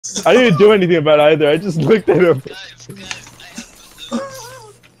I didn't do anything about it either. I just looked at him.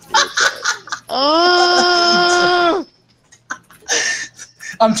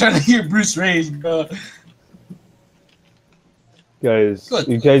 I'm trying to hear Bruce rage, bro. Guys, Good.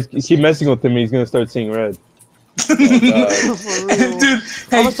 you guys keep messing with him. He's gonna start seeing red. Dude, hey,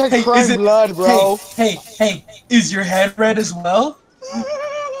 How much like hey, crying is it, blood, bro? hey, is your head red as well?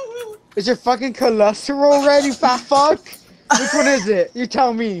 Is your fucking cholesterol red, you fat fuck? Which one is it? You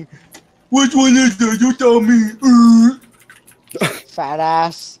tell me. Which one is it? You tell me. Fat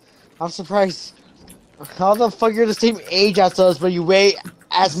ass. I'm surprised. How the fuck you're the same age as us, but you weigh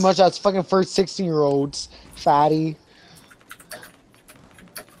as much as fucking first 16-year-olds, fatty.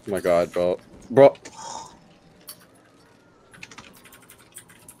 Oh my god, bro. Bro.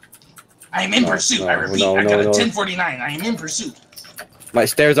 I am in pursuit. I repeat, I got a 1049. I am in pursuit. My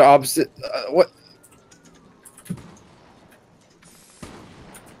stairs are opposite. What?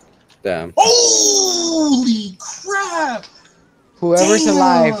 Damn. Holy crap! Whoever's Damn.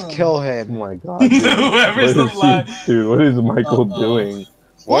 alive, kill Oh him. my god. Dude. Whoever's What is alive. dude, what is Michael doing?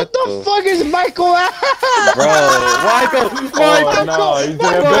 What the fuck is Michael at? Bro, Michael! Oh no, he's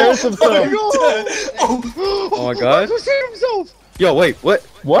gonna embarrass himself. Oh my god. Michael saved himself. Yo, wait, what?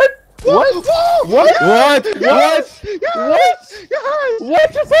 What? What? What? What? Yes! What? Yes! Yes!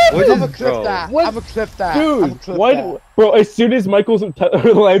 What just happened? What I'm gonna is- clip bro. that. What? I'm gonna clip that. Dude, I'ma clip what? that. Bro, as soon as Michael's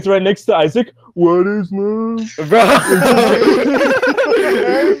lands right next to Isaac, what is love? Bro!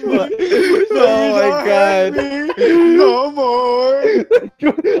 Oh my god. No more.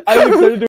 I'm excited to